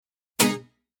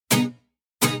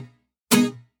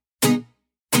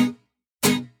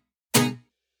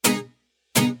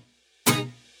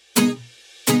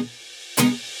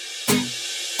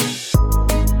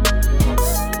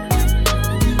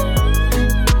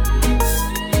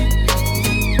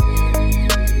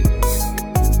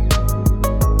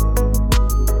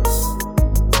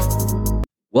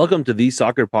Welcome to the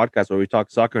Soccer Podcast, where we talk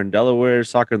soccer in Delaware,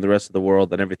 soccer in the rest of the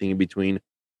world, and everything in between.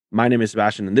 My name is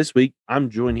Sebastian, and this week I'm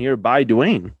joined here by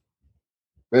Dwayne.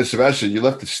 Man, Sebastian, you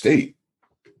left the state.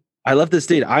 I left the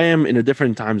state. I am in a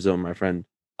different time zone, my friend.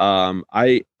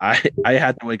 I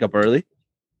had to wake up early.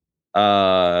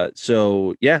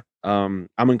 So yeah, I'm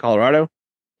in Colorado,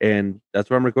 and that's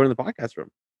where I'm recording the podcast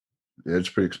from. Yeah, it's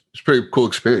pretty cool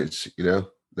experience, Now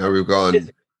we've gone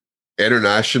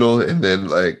international and then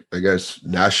I guess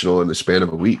national in the span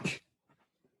of a week.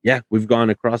 Yeah, we've gone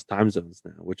across time zones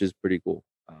now, which is pretty cool.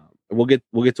 And we'll get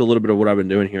to a little bit of what I've been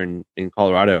doing here in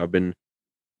Colorado.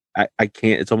 I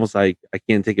can't. It's almost like I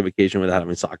can't take a vacation without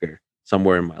having soccer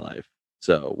somewhere in my life.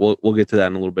 So we'll get to that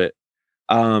in a little bit.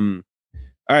 All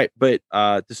right, but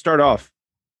to start off,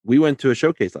 we went to a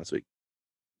showcase last week.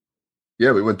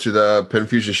 Yeah, we went to the Penn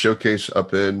Fusion showcase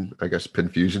up in, I guess, Penn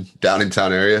Fusion,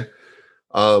 Downingtown area.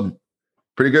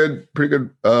 Pretty good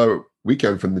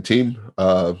weekend from the team.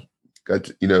 Always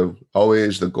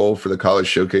the goal for the college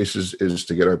showcases is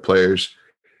to get our players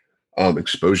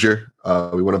exposure.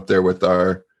 We went up there with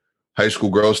our high school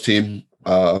girls team,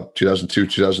 2002,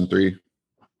 2003,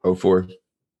 04,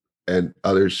 and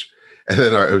others, and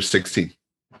then our 016.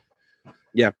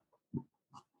 Yeah,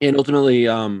 and ultimately,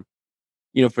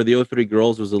 for the 03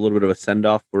 girls, it was a little bit of a send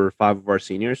off for 5 of our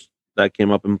seniors that came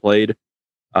up and played.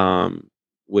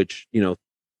 Which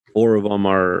 4 of them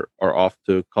are off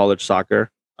to college soccer.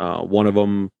 One of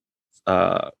them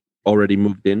already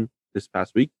moved in this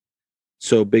past week.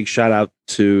 So big shout out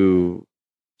to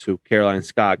Caroline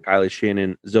Scott, Kylie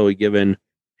Shannon, Zoe Given,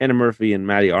 Hannah Murphy, and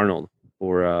Maddie Arnold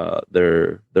for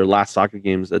their last soccer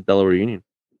games at Delaware Union,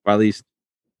 or at least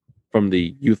from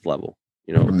the youth level.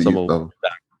 Some of them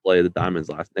back to play the Diamonds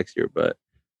next year, but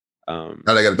now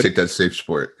I got to take that safe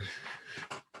sport.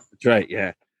 That's right,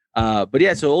 yeah. But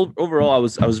yeah, so overall, I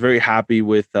was very happy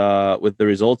with the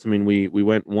results. I mean, we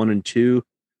went 1-2.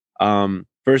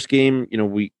 First game,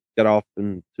 we got off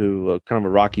into kind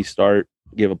of a rocky start,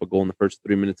 gave up a goal in the first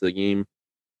 3 minutes of the game.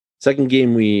 Second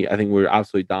game, I think we were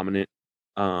absolutely dominant,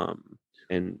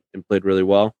 and played really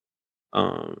well.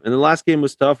 And the last game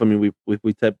was tough. I mean, we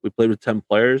played with 10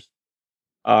 players.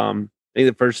 I think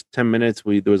the first 10 minutes,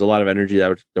 there was a lot of energy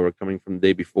that were coming from the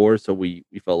day before, so we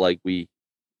felt like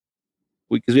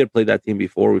because we had played that team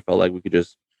before, we felt like we could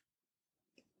just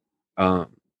go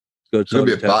to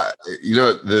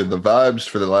the vibes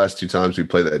for the last 2 times we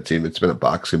played that team. It's been a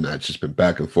boxing match. It's been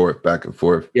back and forth, back and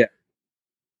forth. Yeah,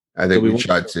 I think we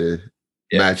tried to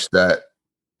match that,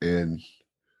 and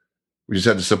we just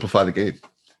had to simplify the game.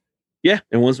 Yeah,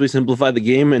 and once we simplified the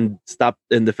game and stopped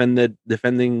and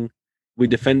defending, we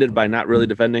defended by not really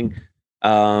defending.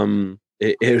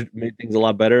 It made things a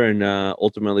lot better, and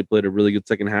ultimately played a really good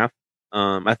second half.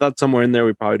 I thought somewhere in there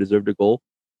we probably deserved a goal.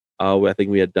 I think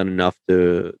we had done enough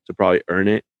to probably earn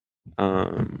it.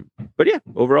 But yeah,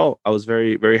 overall, I was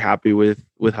very, very happy with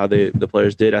how the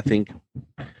players did. I think,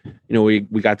 we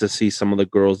got to see some of the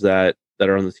girls that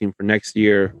are on the team for next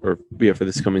year or for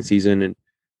this coming season,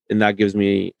 and that gives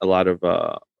me a lot of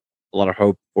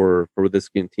hope for what this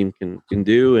team can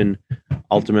do, and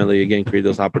ultimately again create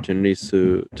those opportunities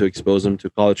to expose them to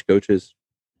college coaches.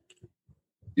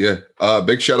 Yeah.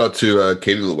 Big shout out to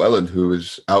Katie Llewellyn, who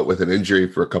was out with an injury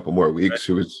for a couple more weeks,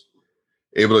 who was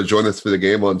able to join us for the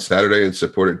game on Saturday and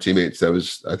support her teammates. I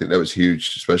think that was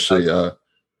huge, especially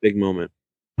big moment.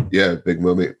 Yeah, big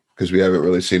moment, because we haven't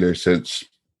really seen her since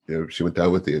she went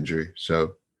down with the injury.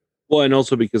 So well, and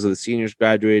also because of the seniors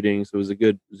graduating, so it was a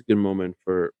good moment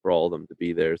for all of them to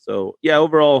be there. So yeah,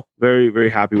 overall, very, very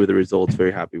happy with the results.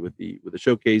 Very happy with the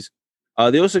showcase.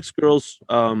 The 06 girls,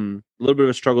 a little bit of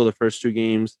a struggle the first 2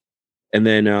 games, and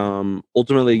then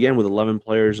ultimately again with 11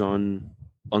 players on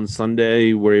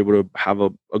Sunday, we're able to have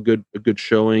a good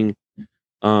showing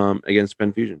against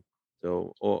Penn Fusion.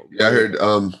 So yeah, I heard.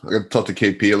 I got to talk to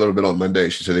KP a little bit on Monday.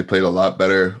 She said they played a lot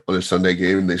better on a Sunday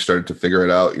game, and they started to figure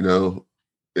it out.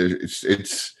 It's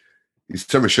these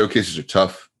summer showcases are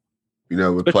tough.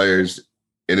 With players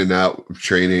in and out of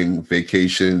training,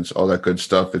 vacations, all that good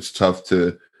stuff. It's tough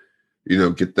to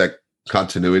get that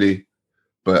continuity.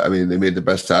 But I mean, they made the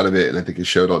best out of it, and I think it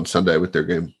showed on Sunday with their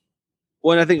game.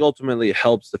 Well, and I think ultimately it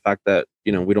helps the fact that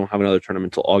we don't have another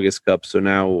tournament until August Cup. So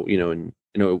now in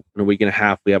a week and a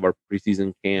half we have our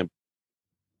preseason camp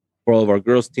for all of our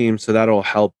girls teams. So that'll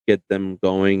help get them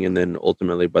going, and then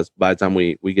ultimately, by the time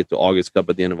we get to August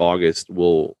Cup at the end of August,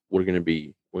 we're gonna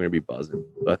be buzzing.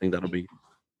 So I think that'll be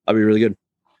really good.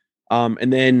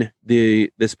 And then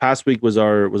this past week was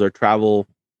our travel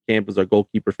camp, was our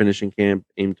goalkeeper finishing camp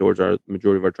aimed towards our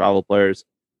majority of our travel players.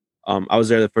 I was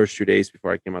there the first 2 days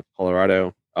before I came out to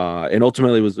Colorado, and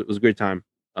ultimately it was a great time.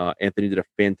 Anthony did a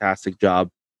fantastic job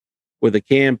with the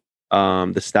camp.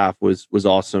 The staff was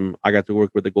awesome. I got to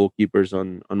work with the goalkeepers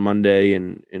on Monday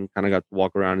and kind of got to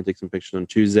walk around and take some pictures on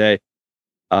Tuesday.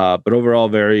 But overall,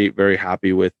 very very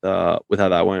happy with how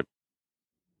that went.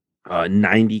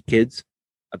 90 kids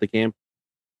at the camp.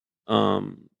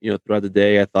 Throughout the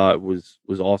day, I thought was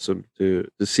awesome to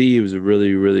see. It was a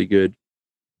really really good,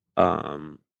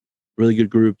 really good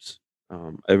groups.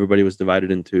 Everybody was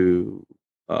divided into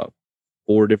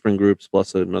 4 different groups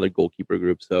plus another goalkeeper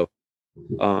group. So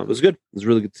it was good. It was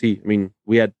really good to see. I mean,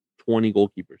 we had 20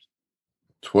 goalkeepers.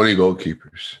 20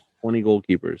 goalkeepers. 20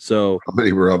 goalkeepers. So how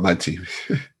many were on my team?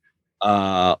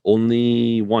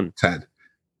 Only one. 10.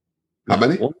 How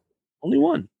many? Only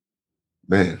one.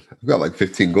 Man, I've got like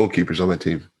 15 goalkeepers on my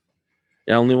team.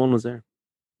 Yeah, only one was there.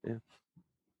 Yeah.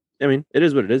 I mean, it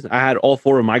is what it is. I had all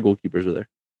 4 of my goalkeepers were there.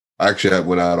 I actually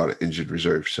went out on an injured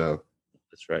reserve, so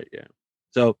that's right. Yeah.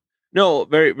 So no,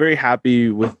 very very happy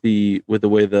with the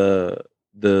way the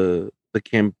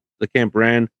camp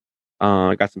ran.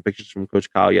 I got some pictures from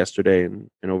Coach Kyle yesterday, and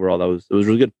overall it was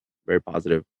really good. Very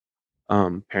positive.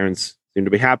 Parents seem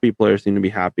to be happy. Players seem to be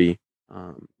happy.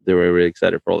 They were really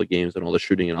excited for all the games and all the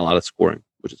shooting and a lot of scoring,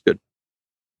 which is good.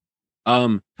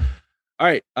 All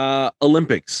right.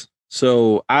 Olympics.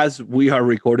 So as we are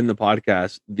recording the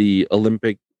podcast, the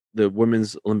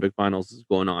women's Olympic finals is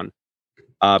going on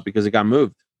because it got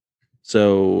moved.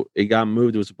 So it got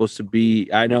moved. It was supposed to be,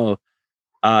 I know,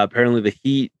 apparently the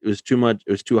heat, it was too much.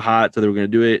 It was too hot. So they were going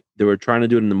to do it. They were trying to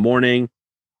do it in the morning,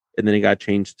 and then it got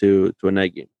changed to a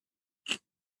night game.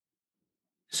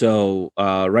 So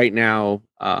right now,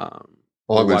 all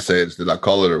I'm going to say is, did I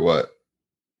call it or what?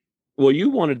 Well, you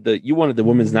wanted the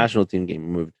women's national team game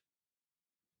moved.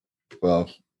 Well,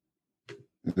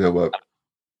 you know what?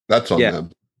 That's on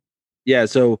them. Yeah.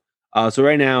 So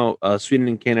right now, Sweden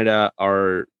and Canada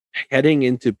are heading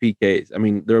into PKs. I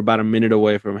mean, they're about a minute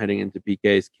away from heading into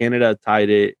PKs. Canada tied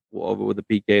it with a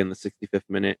PK in the 65th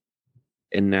minute,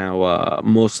 and now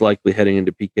most likely heading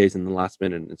into PKs in the last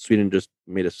minute. And Sweden just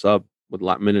made a sub with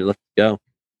a minute left to go.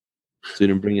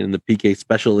 Sweden bringing in the PK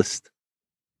specialist.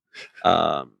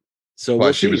 So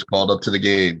why she was called up to the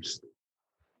games.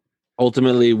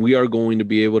 Ultimately, we are going to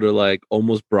be able to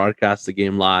almost broadcast the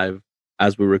game live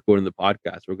as we're recording the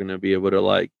podcast. We're going to be able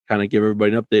to kind of give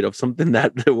everybody an update of something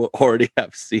that they will already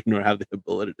have seen or have the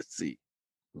ability to see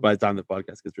by the time the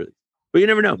podcast gets released. But you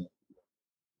never know.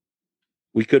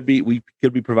 We could be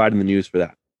providing the news for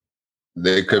that.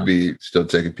 They could be still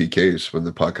taking PKs when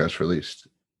the podcast released.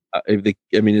 It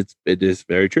is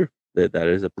very true. That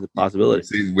is a possibility.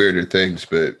 We've seen weirder things,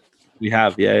 but we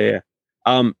have, yeah.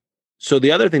 So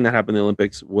the other thing that happened in the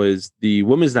Olympics was the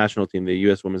women's national team, the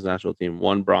U.S. women's national team,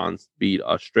 won bronze, beat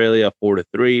Australia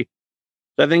 4-3.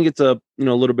 So I think it's a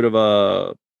little bit of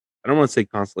a, I don't want to say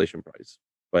consolation prize,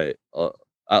 but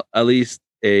at least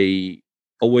a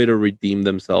way to redeem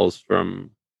themselves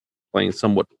from playing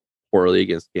somewhat poorly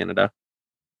against Canada.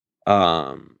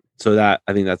 So that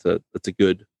I think that's a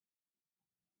good.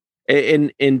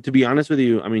 And to be honest with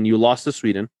you, I mean, you lost to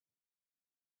Sweden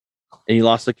and you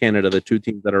lost to Canada, the 2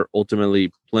 teams that are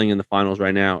ultimately playing in the finals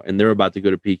right now, and they're about to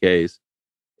go to PKs,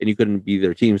 and you couldn't be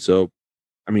their team. So,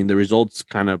 I mean, the results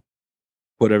kind of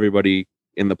put everybody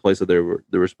in the place that they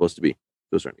were supposed to be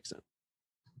to a certain extent.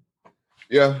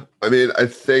 Yeah, I mean, I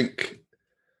think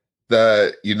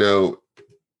that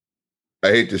I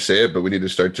hate to say it, but we need to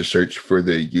start to search for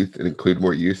the youth and include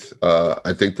more youth.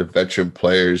 I think the veteran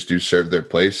players do serve their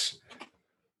place,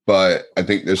 but I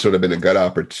think there's sort of been a good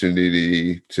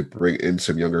opportunity to bring in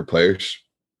some younger players.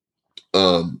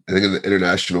 I think in the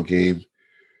international game,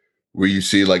 where you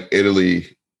see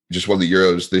Italy just won the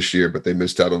Euros this year, but they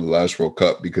missed out on the last World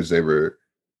Cup because they were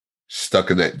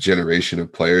stuck in that generation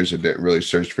of players and didn't really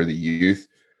search for the youth.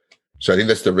 So I think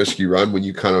that's the risk you run when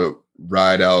you kind of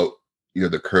ride out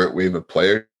the current wave of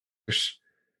players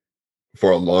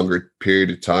for a longer period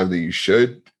of time than you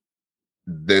should.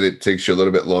 Then it takes you a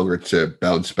little bit longer to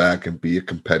bounce back and be a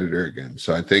competitor again.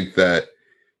 So I think that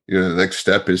the next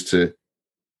step is to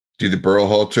do the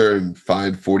Berhalter and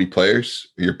find 40 players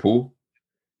in your pool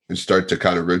and start to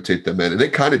kind of rotate them in. And they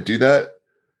kind of do that,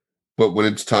 but when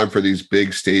it's time for these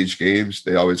big stage games,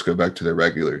 they always go back to their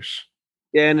regulars.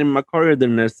 Yeah, and then Macario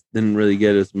didn't really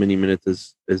get as many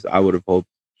minutes as I would have hoped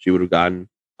she would have gotten,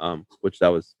 which that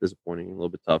was disappointing, a little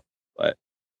bit tough. But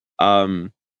so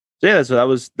that's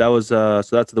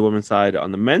the women's side.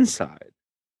 On the men's side,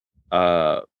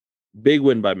 big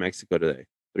win by Mexico today,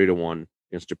 3-1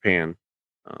 against Japan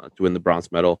to win the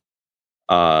bronze medal.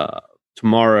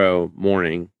 Tomorrow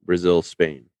morning, Brazil,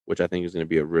 Spain, which I think is going to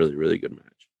be a really, really good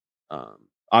match.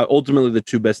 Ultimately, the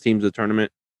 2 best teams of the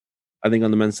tournament I think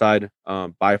on the men's side,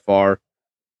 by far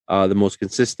the most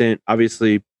consistent.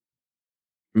 Obviously,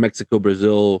 Mexico,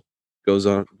 Brazil goes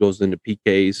into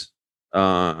PKs,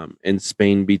 and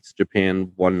Spain beats Japan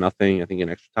 1-0. I think in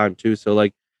extra time too. So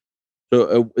it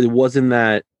wasn't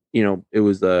that it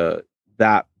was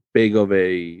that big of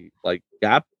a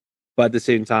gap, but at the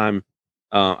same time,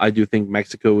 I do think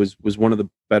Mexico was one of the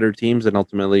better teams, and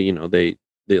ultimately,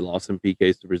 they lost in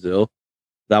PKs to Brazil.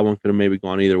 That one could have maybe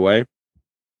gone either way.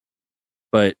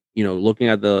 But looking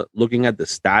at the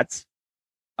stats,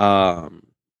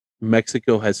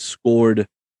 Mexico has scored.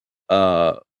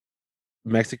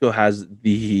 Mexico has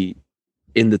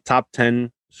in the top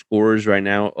 10 scorers right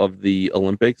now of the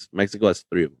Olympics. Mexico has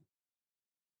 3 of them.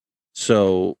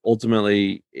 So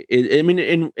ultimately,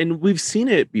 and we've seen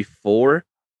it before.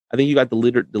 I think you got the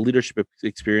leadership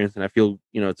experience, and I feel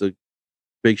it's a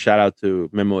big shout out to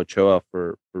Memo Ochoa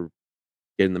for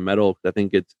getting the medal. I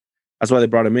think that's why they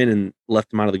brought him in and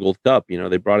left him out of the Gold Cup.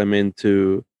 They brought him in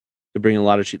to bring a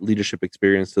lot of leadership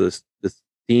experience to this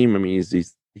team. I mean,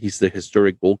 he's the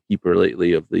historic goalkeeper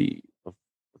lately of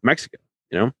Mexico.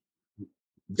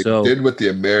 They did what the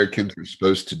Americans were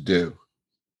supposed to do.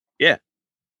 Yeah.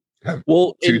 Have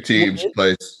two teams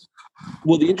play.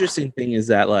 Well, the interesting thing is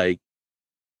that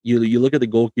you look at the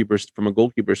goalkeepers from a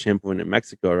goalkeeper standpoint in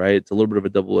Mexico, right? It's a little bit of a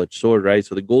double-edged sword, right?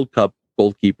 So the Gold Cup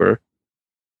goalkeeper,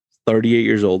 38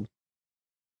 years old,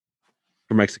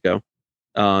 for Mexico,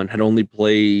 and had only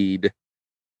played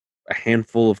a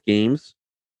handful of games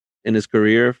in his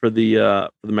career for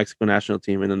the Mexico national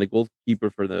team, and then the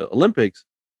goalkeeper for the Olympics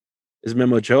is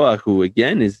Memo Ochoa, who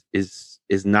again is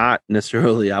not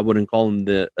necessarily, I wouldn't call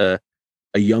him a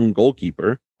young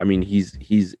goalkeeper. I mean,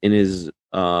 he's in his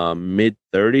mid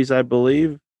 30s, I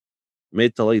believe,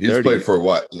 mid to late 30s. He's played for a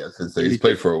while. Yeah, he's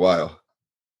played for a while.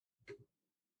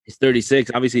 He's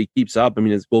 36. Obviously, he keeps up. I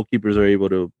mean, his goalkeepers are able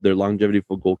to, their longevity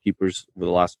for goalkeepers over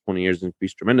the last 20 years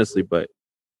increased tremendously. But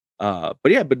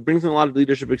it brings in a lot of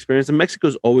leadership experience. And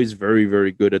Mexico's always very,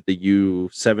 very good at the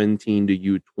U17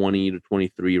 to U20 to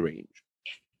 23 range.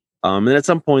 And at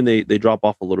some point they drop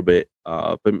off a little bit.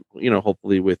 But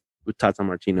hopefully with Tata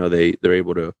Martino, they're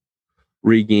able to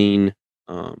regain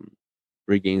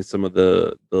some of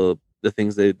the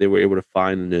things they were able to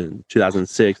find in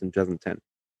 2006 and 2010.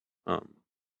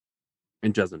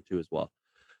 In 2002 as well.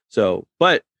 So,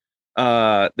 but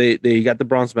they got the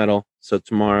bronze medal. So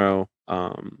tomorrow,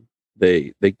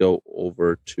 they go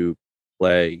over to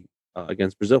play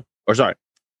against Brazil. Or sorry,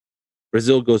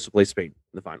 Brazil goes to play Spain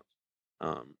in the finals.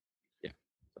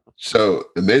 So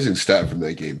amazing stat from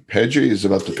that game. Pedri is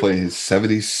about to play his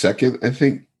 72nd, I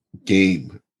think,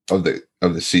 game of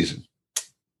the season.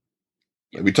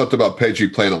 We talked about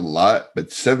Pedri playing a lot,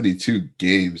 but 72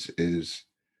 games is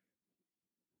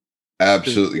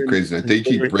absolutely crazy. And I think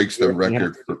he breaks the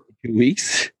record for 2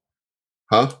 weeks.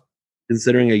 Huh?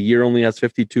 Considering a year only has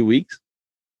 52 weeks.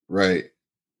 Right.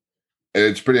 And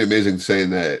it's pretty amazing saying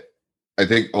that. I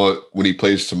think when he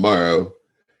plays tomorrow,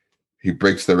 he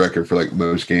breaks the record for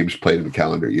most games played in a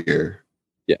calendar year.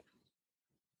 Yeah.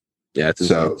 Yeah. It's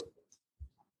so.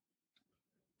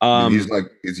 He's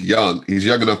young. He's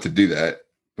young enough to do that,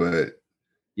 but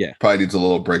yeah, probably needs a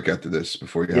little break after this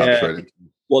before he hops right into.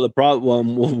 Well, the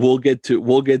problem we'll get to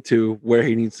where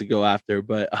he needs to go after,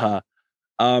 but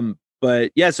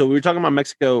yeah. So we were talking about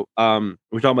Mexico. We're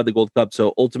talking about the Gold Cup.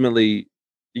 So ultimately,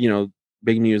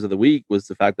 big news of the week was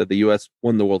the fact that the U.S.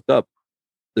 won the World Cup,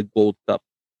 the Gold Cup,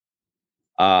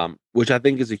 which I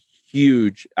think is a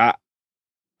huge.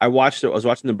 I watched it. I was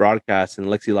watching the broadcast, and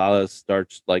Alexi Lalas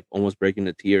starts almost breaking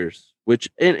into tears. Which,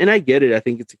 and I get it. I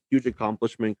think it's a huge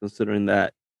accomplishment considering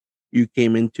that you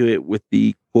came into it with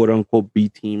the quote unquote B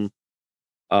team.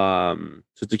 So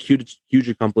it's a huge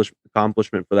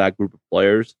accomplishment for that group of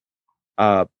players.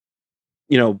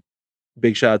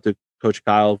 Big shout out to Coach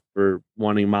Kyle for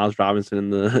wanting Miles Robinson in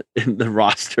the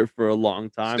roster for a long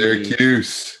time.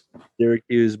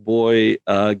 Syracuse boy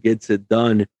gets it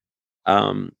done.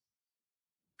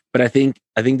 But I think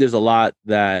there's a lot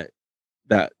that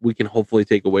we can hopefully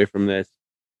take away from this.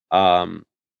 I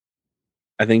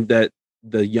think that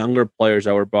the younger players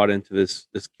that were brought into this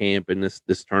camp and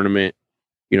this tournament,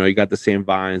 you got the Sam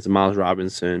Vines, the Miles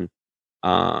Robinson.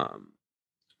 All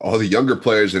the younger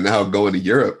players are now going to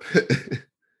Europe.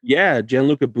 Yeah,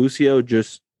 Gianluca Busio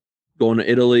just going to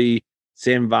Italy.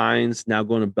 Sam Vines now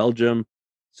going to Belgium.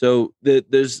 So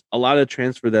there's a lot of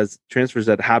transfers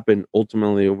that happen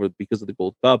ultimately over because of the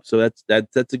Gold Cup. So that's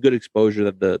a good exposure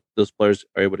that those players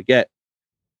are able to get.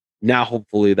 Now,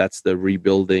 hopefully, that's the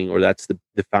rebuilding or that's the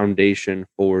foundation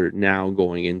for now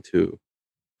going into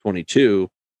 22.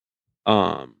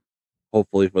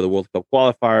 hopefully for the World Cup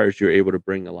qualifiers, you're able to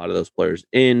bring a lot of those players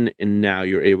in, and now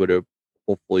you're able to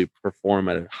hopefully perform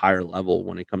at a higher level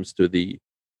when it comes to the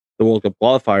World Cup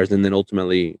qualifiers, and then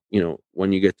ultimately,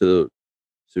 when you get to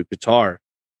Qatar,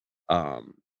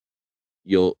 um,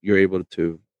 you're able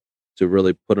to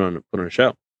really put on a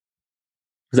show,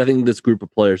 because I think this group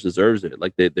of players deserves it.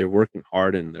 Like they're working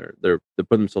hard and they're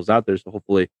putting themselves out there, so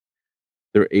hopefully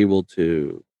they're able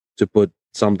to put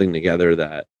something together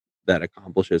that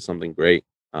accomplishes something great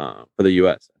for the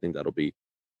U.S. I think that'll be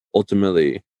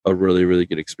ultimately a really really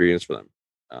good experience for them.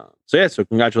 So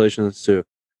congratulations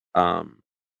um,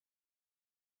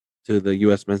 to the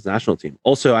U.S. men's national team.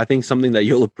 Also, I think something that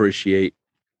you'll appreciate,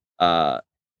 uh,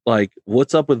 like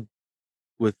what's up with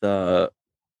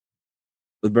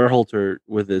Berhalter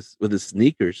with his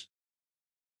sneakers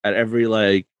at every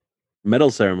like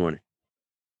medal ceremony.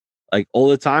 Like all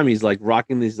the time, he's like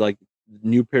rocking these like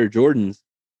new pair of Jordans.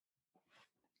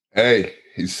 Hey,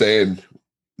 he's saying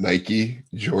Nike,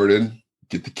 Jordan,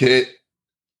 get the kit.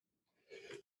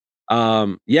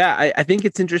 Yeah, I think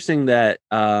it's interesting that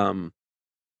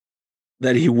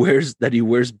he wears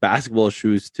basketball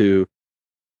shoes to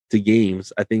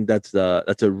games. I think that's a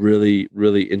really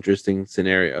really interesting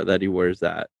scenario that he wears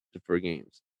that for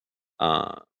games.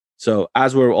 Uh, so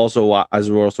as we're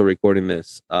also recording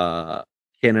this,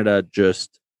 Canada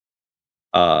just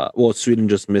Sweden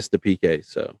just missed the PK.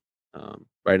 So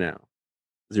right now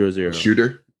 0-0.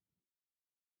 Shooter,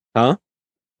 Huh?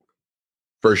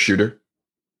 first shooter.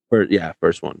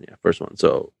 First one. Yeah, first one.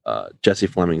 So Jesse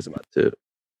Fleming's about to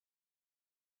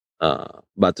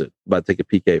take a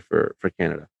PK for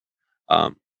Canada.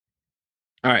 Um,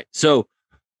 all right. So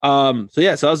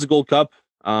that was the Gold Cup.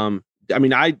 I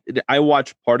mean, I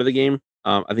watched part of the game.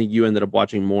 I think you ended up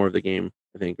watching more of the game.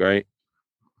 I think, right?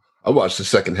 I watched the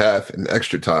second half in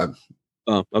extra time.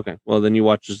 Oh, okay. Well, then you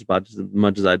watched just about as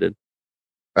much as I did.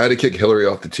 I had to kick Hillary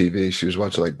off the TV. She was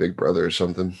watching like Big Brother or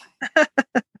something.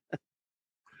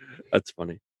 That's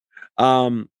funny.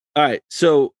 All right.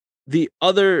 So the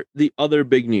other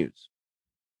big news.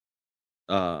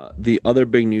 The other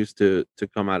big news to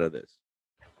come out of this.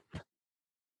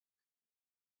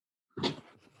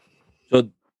 So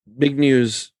big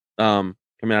news coming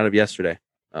out of yesterday,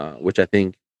 which I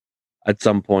think at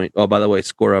some point. Oh, by the way,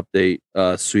 score update.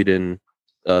 Sweden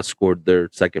scored their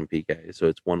second PK, so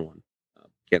it's 1-1.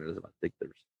 Canada's about to take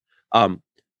theirs. Um,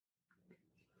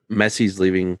 Messi's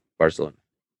leaving Barcelona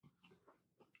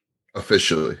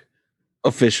Officially.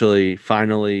 officially.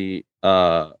 Finally.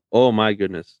 Oh my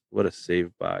goodness, what a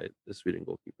save by the Sweden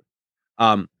goalkeeper.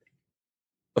 Um,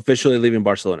 Officially leaving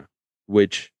Barcelona,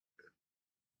 which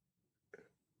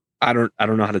I don't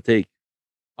know how to take,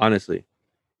 honestly.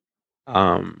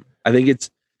 I think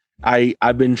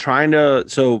I've been trying to,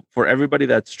 so for everybody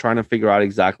that's trying to figure out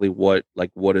exactly what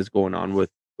is going on with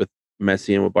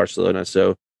Messi and with Barcelona.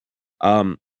 So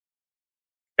um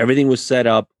everything was set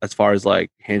up as far as like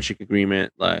handshake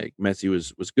agreement. Like Messi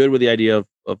was good with the idea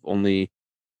of only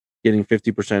getting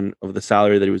 50% of the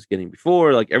salary that he was getting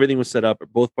before. Like everything was set up.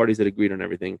 Both parties had agreed on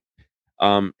everything.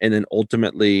 And then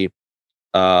ultimately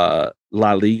La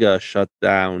Liga shut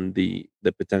down the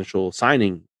potential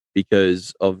signing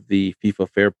because of the FIFA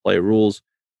fair play rules.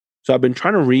 So I've been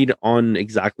trying to read on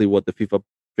exactly what the FIFA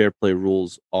fair play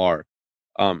rules are,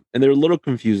 and they're a little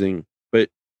confusing. But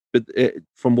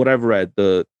from what I've read,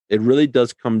 it really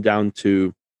does come down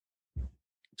to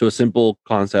a simple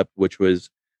concept, which was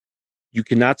you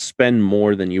cannot spend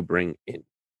more than you bring in.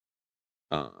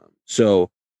 Um, so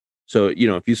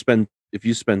if you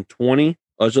spend 20,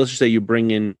 let's just say you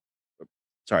bring in,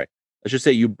 sorry, let's just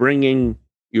say you bring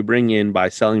in by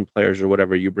selling players or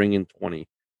whatever, you bring in 20,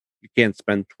 you can't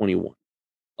spend 21.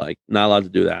 Like not allowed to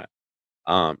do that.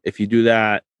 If you do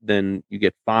that, then you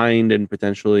get fined and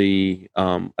potentially,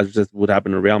 as just would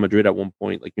happen to Real Madrid at one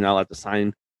point, like you're not allowed to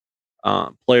sign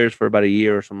players for about a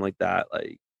year or something like that.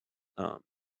 Like, um,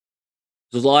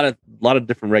 there's a lot of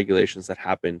different regulations that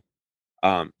happen.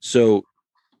 So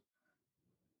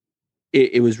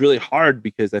it was really hard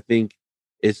because I think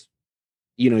it's,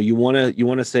 you want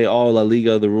to say, oh, La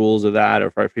Liga, the rules of that,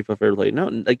 or for FIFA fair play. No,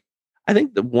 like I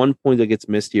think the one point that gets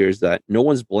missed here is that no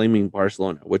one's blaming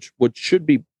Barcelona, which should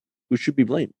be who should be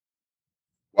blamed.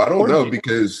 Well, I don't know Accordingly.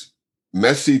 because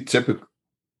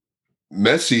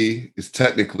Messi is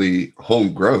technically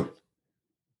homegrown,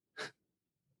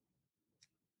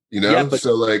 Yeah, but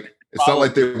So like it's not problem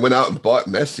like they went out and bought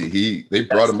Messi. They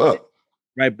brought that's him up.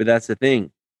 right, but that's the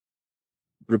thing.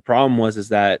 The problem is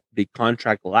that the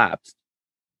contract lapsed.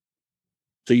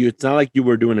 So it's not like you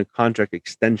were doing a contract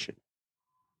extension,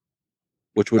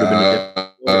 which would have been a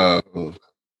different Uh, story. uh,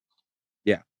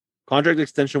 Yeah. Contract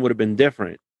extension would have been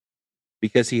different.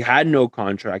 because he had no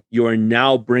contract. You are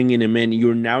now bringing him in.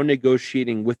 You're now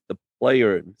negotiating with the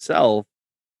player himself,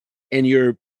 and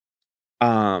you're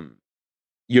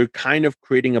kind of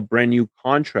creating a brand new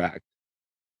contract.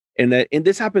 And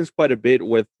this happens quite a bit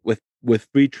with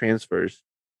free transfers,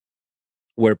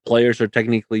 where players are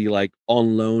technically like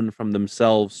on loan from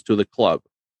themselves to the club.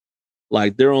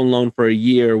 Like they're on loan for a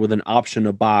year with an option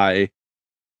to buy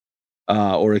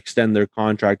or extend their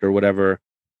contract or whatever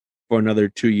for another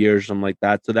 2 years, something like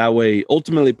that. So that way,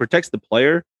 ultimately protects the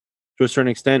player to a certain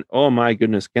extent. Oh my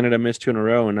goodness, Canada missed 2 in a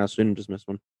row, and now Sweden just missed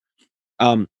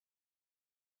one.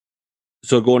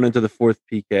 So going into the fourth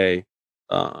PK,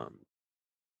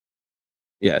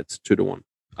 yeah, it's 2-1.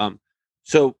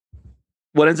 So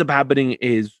what ends up happening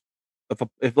is,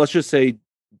 if let's just say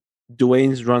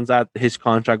Dwayne runs out his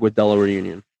contract with Delaware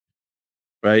Union,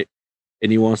 right,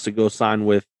 and he wants to go sign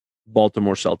with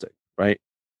Baltimore Celtic, right?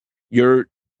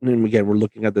 And again, we're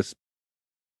looking at this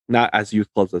not as youth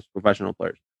clubs, as professional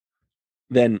players.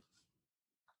 Then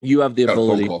you have the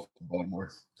ability.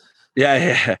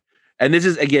 Yeah. And this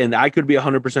is, again, I could be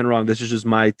 100% wrong. This is just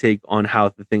my take on how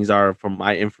the things are from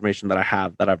my information that I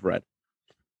have, that I've read.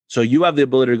 So you have the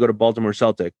ability to go to Baltimore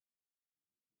Celtic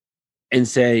and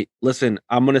say, listen,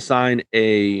 I'm going to sign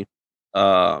a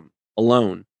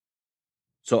loan.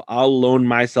 So I'll loan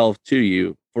myself to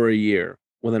you for a year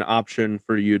with an option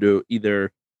for you to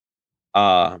either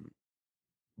buy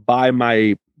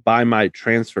my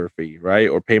transfer fee, right?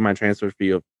 Or pay my transfer fee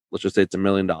of, let's just say it's $1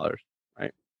 million,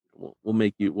 right? We'll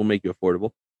make you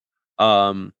affordable.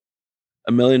 $1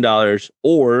 million,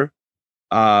 or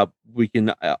we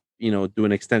can do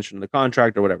an extension of the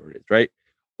contract or whatever it is, right?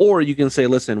 Or you can say,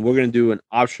 listen, we're going to do an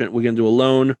option. We're going to do a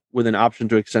loan with an option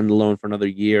to extend the loan for another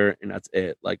year, and that's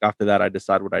it. Like after that, I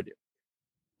decide what I do.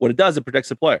 What it does, it protects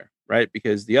the player, right?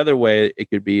 Because the other way it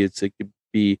could be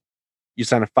you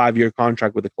sign a 5-year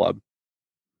contract with the club.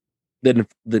 Then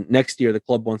the next year, the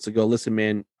club wants to go, listen,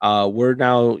 man, you're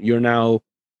now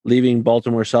leaving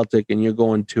Baltimore Celtic and you're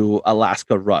going to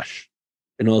Alaska Rush.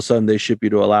 And all of a sudden they ship you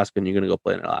to Alaska and you're going to go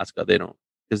play in Alaska. They don't,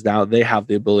 because now they have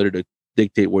the ability to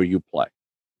dictate where you play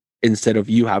instead of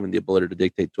you having the ability to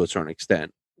dictate to a certain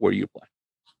extent where you play.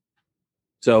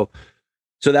 So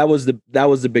that was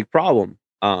the big problem.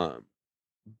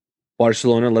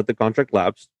 Barcelona let the contract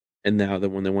lapse, and now that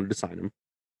when they wanted to sign him,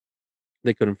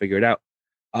 they couldn't figure it out.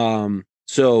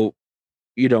 So,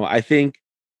 I think,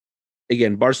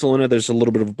 again, Barcelona, there's a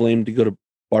little bit of blame to go to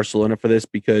Barcelona for this,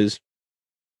 because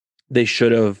they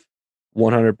should have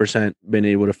 100% been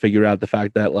able to figure out the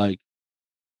fact that, like,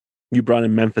 you brought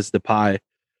in Memphis Depay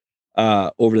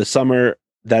over the summer.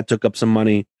 That took up some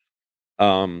money.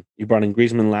 You brought in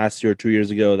Griezmann last year or 2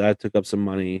 years ago. That took up some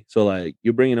money. So, like,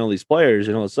 you bring in all these players,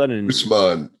 and all of a sudden,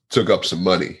 Ousmane took up some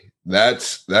money.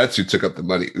 That's who took up the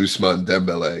money, Ousmane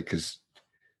Dembele, because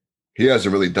he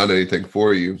hasn't really done anything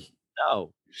for you.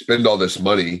 No. You spend all this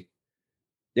money.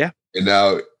 Yeah. And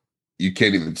now you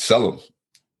can't even sell him.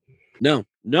 No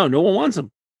one wants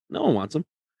him. No one wants him.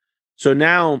 So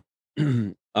now,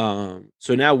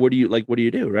 what do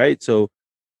you do? Right. So,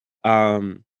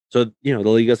 the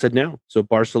Liga said no. So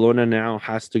Barcelona now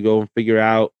has to go and figure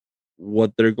out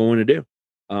what they're going to do.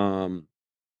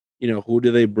 Who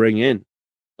do they bring in?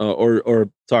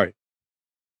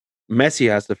 Messi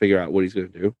has to figure out what he's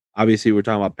going to do. Obviously, we're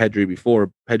talking about Pedri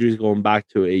before. Pedri's going back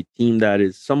to a team that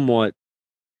is somewhat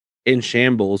in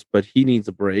shambles, but he needs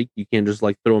a break. You can't just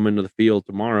like throw him into the field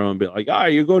tomorrow and be like,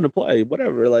 you're going to play,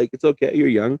 whatever. Like, it's okay, you're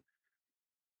young.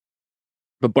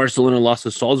 But Barcelona lost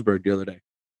to Salzburg the other day.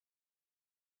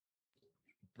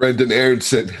 Brendan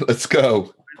Aronson, let's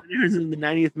go. Brendan Aronson, the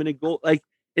 90th minute goal. Like,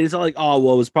 it's not like, it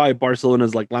was probably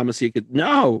Barcelona's like La Masia.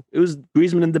 No, it was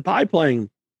Griezmann and Depay playing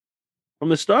from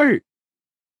the start.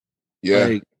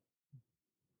 Yeah.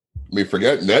 Like,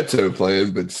 forget Neto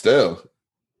playing, but still.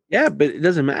 Yeah, but it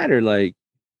doesn't matter. Like,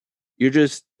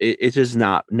 it's just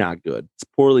not good. It's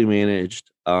poorly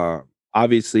managed.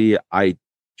 Obviously, I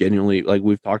genuinely, like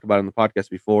we've talked about in the podcast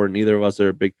before, neither of us are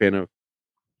a big fan of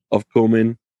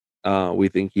Koeman. We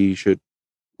think he should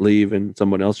leave and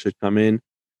someone else should come in.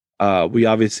 We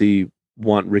obviously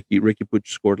want Ricky. Ricky Puig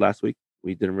scored last week.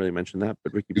 We didn't really mention that,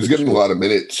 but Ricky He's getting a lot of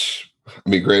minutes.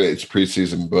 Granted, it's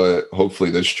preseason, but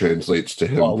hopefully this translates to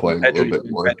him playing a little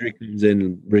bit more. Pedri comes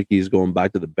in, Ricky's going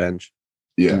back to the bench.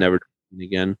 Yeah. Never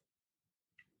again.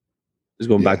 He's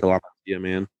going back to La Masia,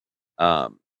 man.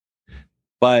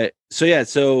 But so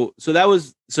that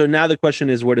was, so now the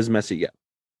question is, where does Messi get?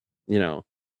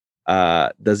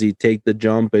 Does he take the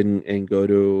jump and go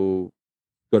to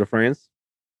France?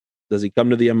 Does he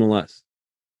come to the MLS?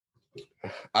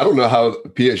 I don't know how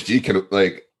PSG can,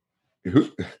 like,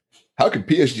 How could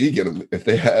PSG get him if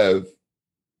they have?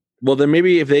 Well, then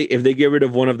maybe if they get rid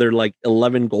of one of their like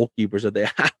 11 goalkeepers that they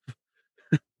have.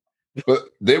 But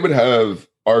they would have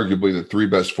arguably the three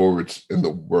best forwards in the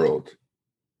world.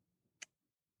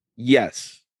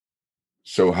 Yes.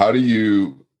 So how do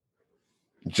you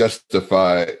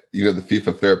justify, the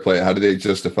FIFA fair play? How do they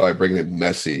justify bringing in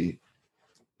Messi,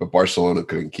 but Barcelona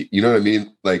couldn't keep? You know what I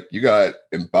mean? Like you got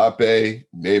Mbappe,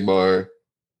 Neymar,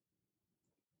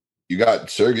 you got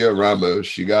Sergio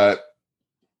Ramos, you got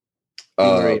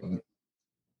Di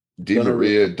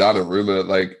Maria, Donnarumma.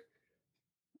 Like,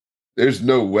 there's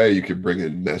no way you could bring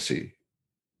in Messi.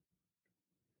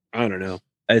 I don't know.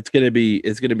 It's gonna be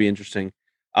interesting.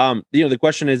 The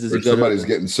question is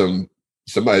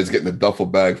somebody's getting a duffel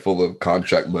bag full of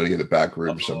contract money in the back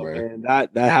room somewhere. And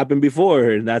that happened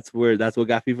before, and that's what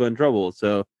got FIFA in trouble.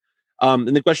 So,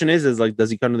 and the question is like, does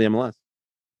he come to the MLS?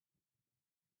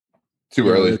 Too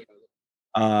early.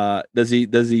 Does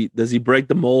he break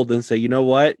the mold and say, you know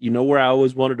what? You know where I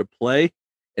always wanted to play?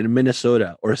 In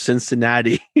Minnesota or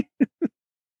Cincinnati.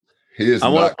 He is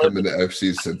not coming to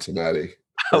FC Cincinnati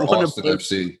or Austin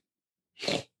FC.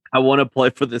 I want to play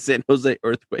for the San Jose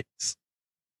Earthquakes.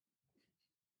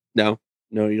 No,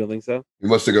 you don't think so? He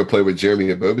wants to go play with Jeremy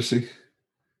Ebobisse.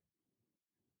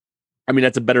 I mean,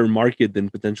 that's a better market than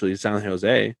potentially San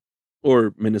Jose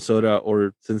or Minnesota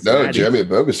or Cincinnati. No, Jeremy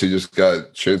Ebobisse just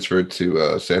got transferred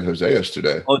to San Jose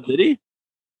yesterday. Oh, did he?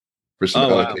 For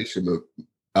some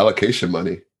allocation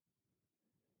money.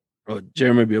 Oh,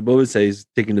 Jeremy Ebobisse is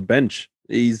taking the bench.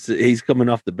 He's coming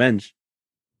off the bench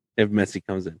if Messi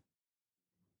comes in.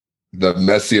 The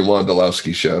Messi and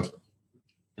Wondolowski show.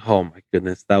 Oh my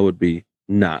goodness, that would be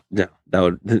that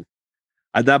would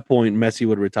at that point Messi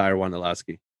would retire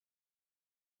Wondolowski.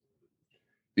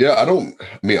 Yeah,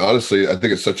 honestly, I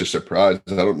think it's such a surprise.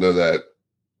 I don't know that.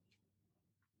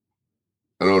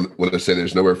 I don't want to say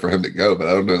there's nowhere for him to go, but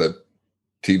I don't know that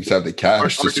teams have the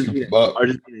cash to scoop him up.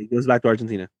 Argentina. He goes back to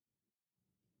Argentina.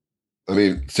 I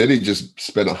mean, City just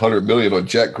spent $100 million on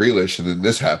Jack Grealish, and then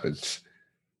this happens.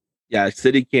 Yeah,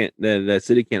 City can't. The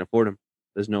City can't afford him.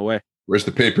 There's no way. Where's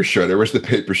the paper shredder?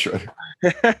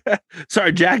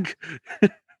 Sorry, Jack.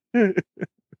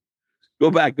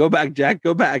 Go back, Jack.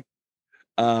 Go back.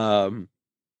 But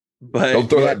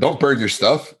don't burn your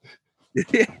stuff.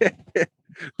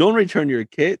 Don't return your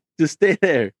kit. Just stay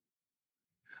there.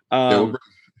 Man,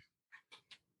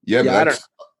 that's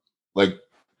like.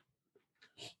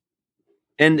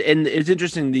 And it's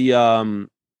interesting. The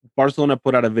Barcelona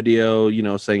put out a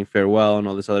video, saying farewell and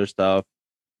all this other stuff.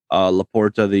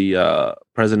 Laporta, the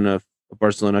president of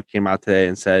Barcelona, came out today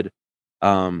and said,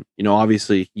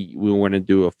 obviously we want to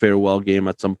do a farewell game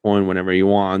at some point whenever he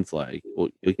wants. Like,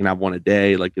 we can have one a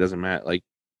day. Like, it doesn't matter. Like,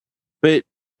 but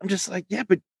I'm just like, yeah,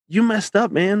 but you messed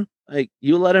up, man. Like,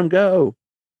 you let him go.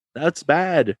 That's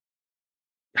bad.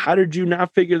 How did you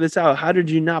not figure this out? How did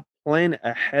you not plan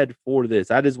ahead for this?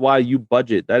 That is why you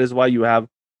budget. That is why you have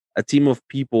a team of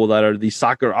people that are the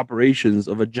soccer operations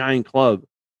of a giant club.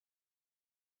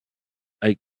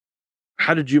 Like,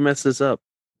 how did you mess this up?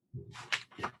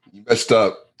 You messed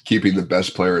up keeping the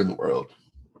best player in the world.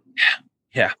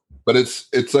 Yeah. But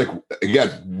it's like, again,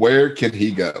 where can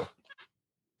he go?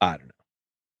 I don't know.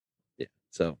 Yeah.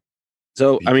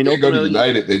 So I mean, go to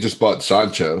United. They just bought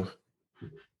Sancho.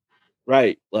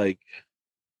 Right. Like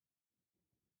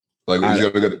he's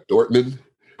going to go to Dortmund?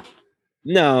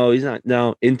 No, he's not.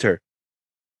 No, Inter.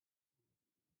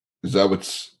 Is that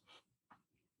what's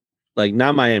like?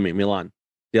 Not Miami, Milan.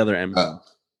 The other M.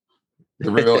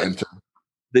 The real Inter.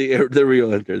 The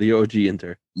real Inter, the OG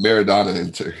Inter. Maradona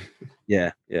Inter.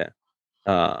 Yeah.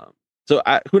 So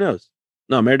who knows?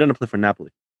 No, Maradona played for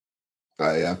Napoli.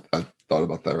 I thought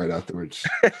about that right afterwards.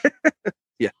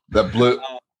 Yeah. That blue.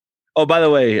 Oh, by the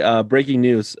way, breaking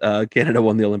news: Canada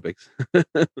won the Olympics.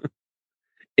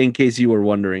 In case you were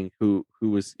wondering who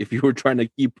was, if you were trying to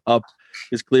keep up,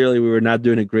 because clearly we were not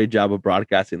doing a great job of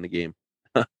broadcasting the game.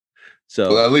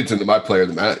 So that leads into my player of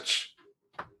the match.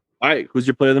 All right, who's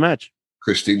your player of the match?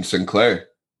 Christine Sinclair.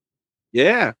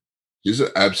 Yeah, she's an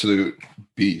absolute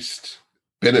beast.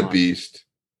 Been a beast.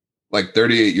 Like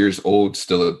 38 years old,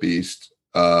 still a beast.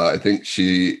 I think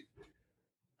she's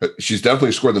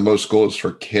definitely scored the most goals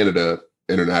for Canada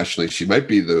internationally. She might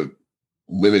be the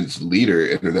women's leader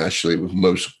internationally with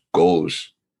most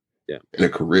goals in a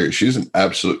career. She's an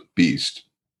absolute beast.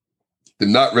 Did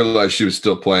not realize she was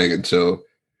still playing until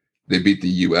they beat the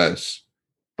US.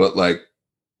 But like,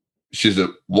 she's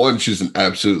an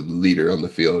absolute leader on the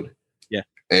field. Yeah.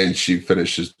 And she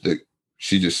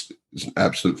just is an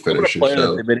absolute finisher.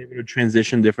 So they've been able to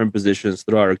transition different positions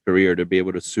throughout her career to be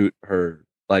able to suit her,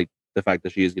 like the fact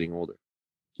that she is getting older.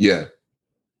 Yeah,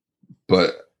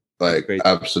 but like Great.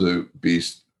 absolute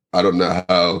beast. I don't know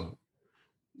how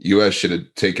U.S. should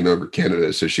have taken over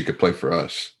Canada so she could play for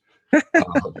us.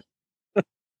 Um,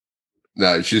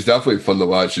 no, she's definitely fun to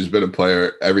watch. She's been a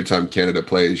player every time Canada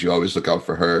plays. You always look out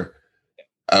for her.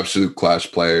 Absolute class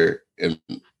player, and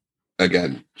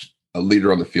again, a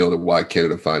leader on the field of why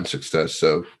Canada finds success.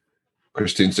 So,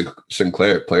 Christine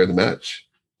Sinclair, player of the match.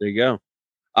 There you go.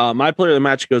 My player of the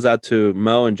match goes out to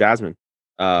Mo and Jasmine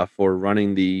for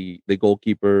running the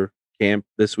goalkeeper camp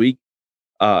this week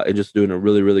and just doing a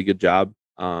really, really good job.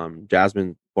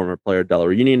 Jasmine, former player,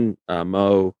 Delaware Union,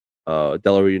 Mo,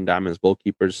 Delaware Union Diamonds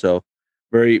goalkeepers. So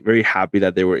very, very happy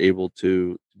that they were able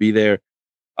to be there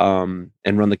and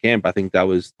run the camp. I think that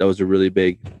was a really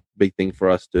big thing for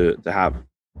us to have.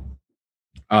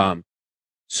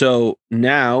 So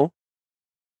now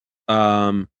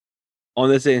on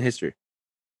this day in history.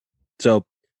 So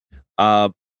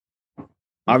on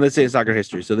this day in soccer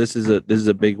history. So this is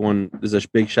a big one. This is a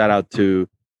big shout out to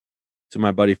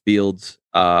my buddy Fields.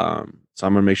 So I'm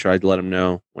gonna make sure I let him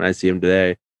know when I see him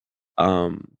today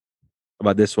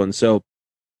about this one. So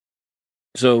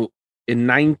in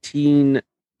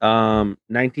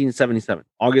 1977,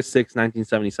 August 6,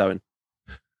 1977,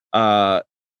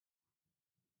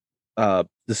 the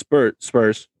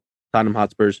Spurs, Tottenham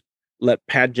Hotspurs, let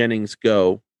Pat Jennings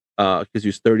go because he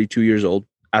was 32 years old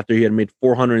after he had made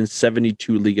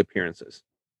 472 league appearances.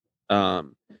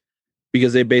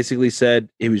 Because they basically said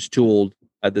he was too old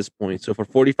at this point. So for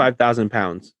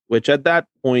 £45,000, which at that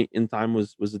point in time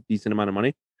was a decent amount of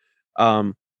money.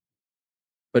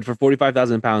 But for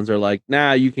 £45,000, they're like,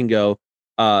 nah, you can go.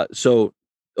 So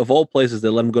of all places, they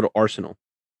let him go to Arsenal.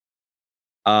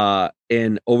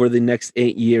 And over the next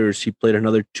 8 years, he played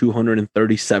another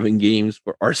 237 games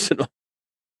for Arsenal.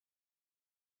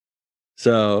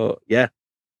 So yeah,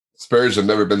 Spurs have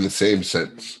never been the same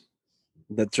since.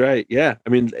 that's right. Yeah, I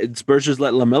mean, Spurs just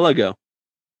let Lamela go.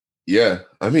 Yeah,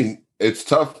 I mean, it's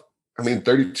tough. I mean,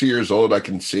 32 years old, I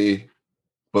can see,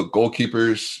 but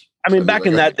goalkeepers. I mean, back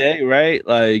in that day, right?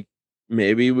 Like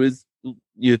maybe it was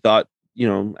you thought,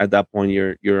 at that point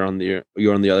you're on the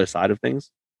other side of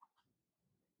things.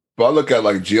 But I look at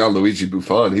like Gianluigi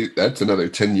Buffon. That's another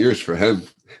 10 years for him.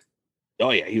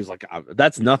 Oh yeah, he was like,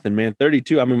 that's nothing, man.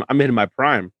 32. I mean, I'm hitting my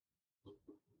prime.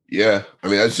 Yeah, I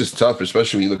mean that's just tough,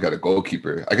 especially when you look at a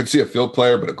goalkeeper. I can see a field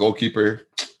player, but a goalkeeper,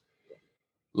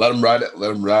 let him ride it.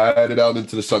 Let him ride it out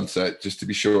into the sunset, just to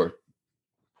be sure.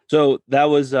 So that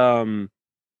was So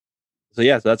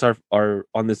that's our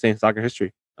on this day in soccer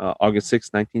history. August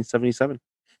 6th, 1977.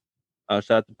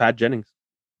 Shout out to Pat Jennings.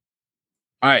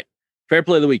 All right. Fair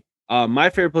play of the week. My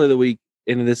fair play of the week,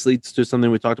 and this leads to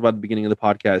something we talked about at the beginning of the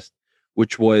podcast,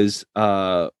 which was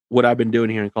what I've been doing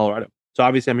here in Colorado. So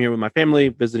obviously I'm here with my family,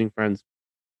 visiting friends,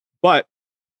 but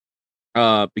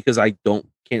because I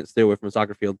can't stay away from a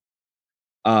soccer field,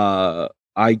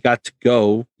 I got to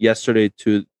go yesterday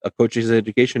to a coach's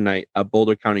education night at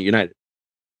Boulder County United.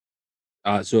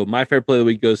 So my fair play of the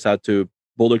week goes out to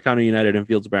Boulder County United and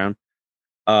Fields Brown.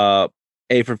 A,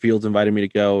 for Fields invited me to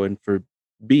go, and for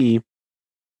B,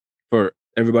 for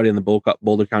everybody in the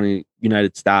Boulder County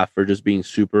United staff for just being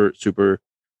super, super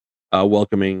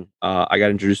welcoming. I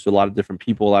got introduced to a lot of different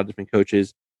people, a lot of different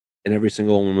coaches, and every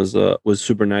single one was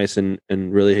super nice and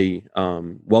really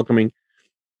welcoming.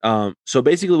 So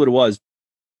basically, what it was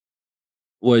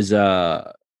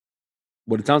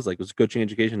what it sounds like was coaching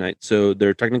education night. So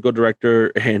their technical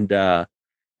director and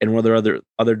one of their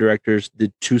other directors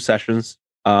did 2 sessions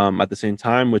at the same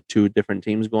time with 2 different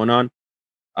teams going on.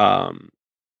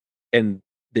 And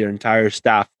their entire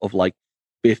staff of like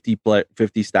 50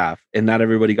 staff, and not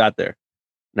everybody got there.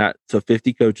 Not so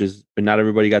 50 coaches, but not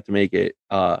everybody got to make it.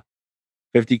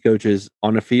 50 coaches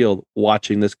on a field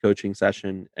watching this coaching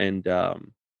session, and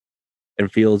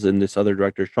Fields and this other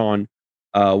director Sean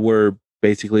were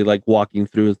basically like walking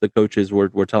through as the coaches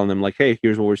were telling them like, hey,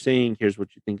 here's what we're seeing, here's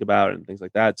what you think about, and things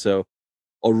like that. So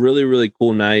a really, really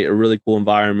cool night, a really cool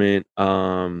environment.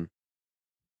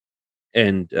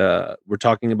 And we're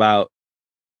talking about,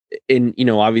 and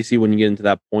obviously when you get into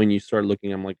that point, you start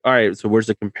looking, I'm like, all right, so where's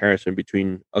the comparison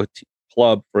between a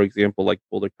club, for example, like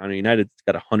Boulder County United? It's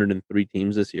got 103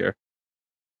 teams this year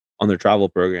on their travel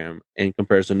program, in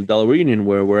comparison to Delaware Union,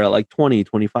 where we're at like 20,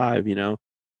 25,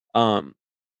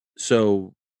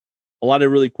 so a lot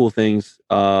of really cool things.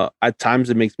 At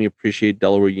times it makes me appreciate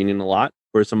Delaware Union a lot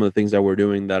for some of the things that we're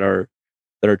doing that are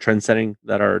trend setting,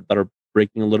 that are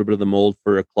breaking a little bit of the mold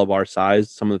for a club our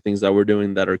size. Some of the things that we're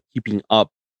doing that are keeping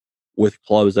up with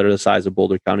clubs that are the size of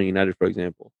Boulder County United, for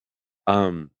example.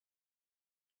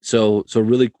 So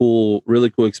really cool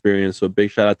experience. So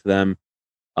big shout out to them.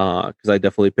 because I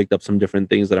definitely picked up some different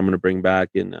things that I'm going to bring back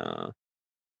and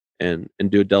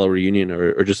do a Della reunion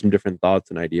or just some different thoughts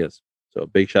and ideas. So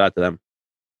big shout out to them.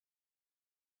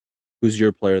 Who's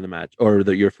your player of the match or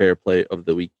your fair play of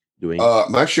the week doing?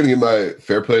 I'm actually gonna give my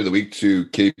fair play of the week to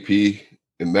KP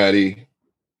and Maddie,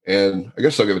 and I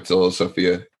guess I'll give it to Lil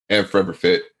Sophia and Forever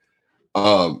Fit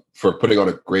for putting on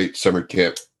a great summer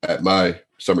camp at my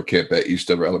summer camp at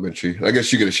Eastover Elementary. I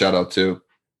guess you get a shout out too.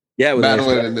 Yeah,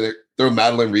 Madeline nice in there. Throw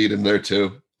Madeline Reed in there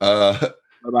too.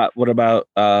 What about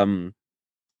oh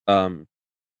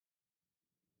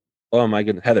my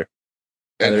goodness, Heather.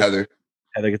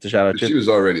 Heather gets a shout out too. She was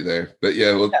already there, but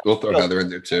yeah, we'll throw Heather in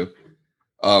there too.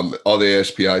 All the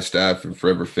ASPI staff and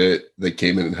Forever Fit, they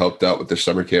came in and helped out with their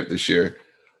summer camp this year.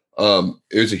 It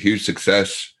was a huge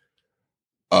success.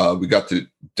 We got to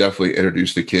definitely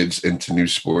introduce the kids into new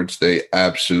sports. They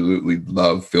absolutely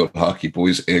love field hockey.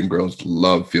 Boys and girls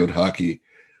love field hockey.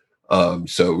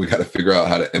 So we got to figure out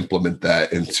how to implement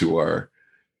that into our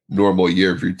normal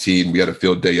year routine. We had a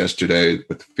field day yesterday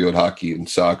with field hockey and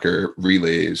soccer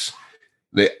relays.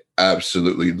 They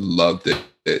absolutely loved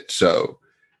it. So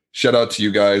shout out to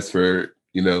you guys for,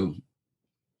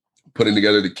 putting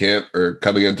together the camp or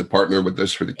coming in to partner with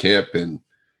us for the camp and,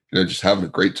 just having a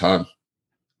great time.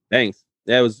 Thanks.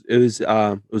 Yeah, it was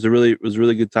a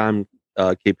really good time.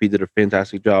 KP did a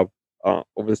fantastic job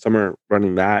over the summer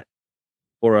running that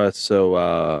for us.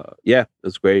 So yeah, it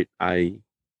was great. I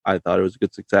thought it was a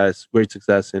good success, great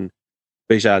success, and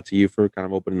big shout out to you for kind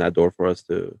of opening that door for us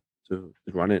to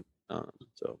run it.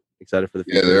 So excited for the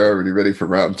future. Yeah, they're already ready for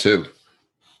round 2.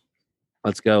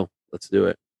 Let's go. Let's do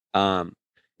it.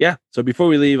 Yeah. So before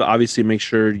we leave, obviously make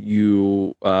sure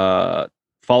you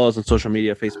follow us on social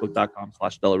media,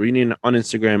 facebook.com/Della Reunion, on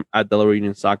Instagram @Della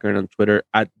Reunion Soccer, and on Twitter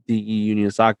 @DE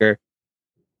Union Soccer.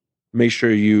 Make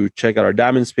sure you check out our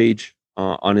Diamonds page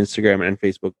on Instagram and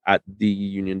Facebook @DE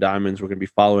Union Diamonds. We're going to be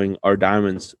following our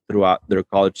Diamonds throughout their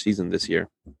college season this year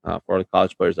for the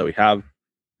college players that we have.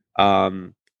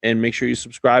 And make sure you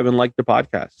subscribe and like the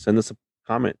podcast. Send us a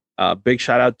comment. Big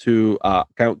shout out to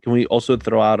can we also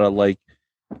throw out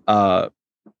a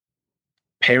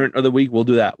parent of the week? We'll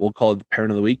do that. We'll call it the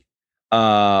parent of the week.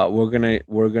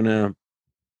 We're gonna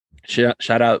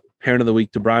shout out parent of the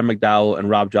week to Brian McDowell and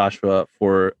Rob Joshua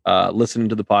for listening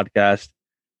to the podcast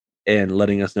and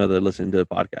letting us know they're listening to the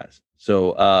podcast.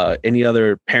 So any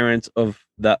other parents of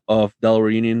Della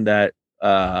Reunion that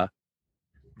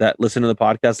listen to the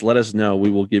podcast, let us know. We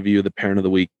will give you the parent of the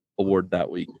week award that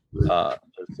week.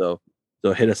 So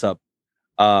hit us up.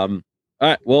 All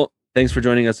right. Well, thanks for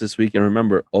joining us this week. And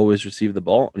remember, always receive the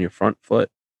ball on your front foot.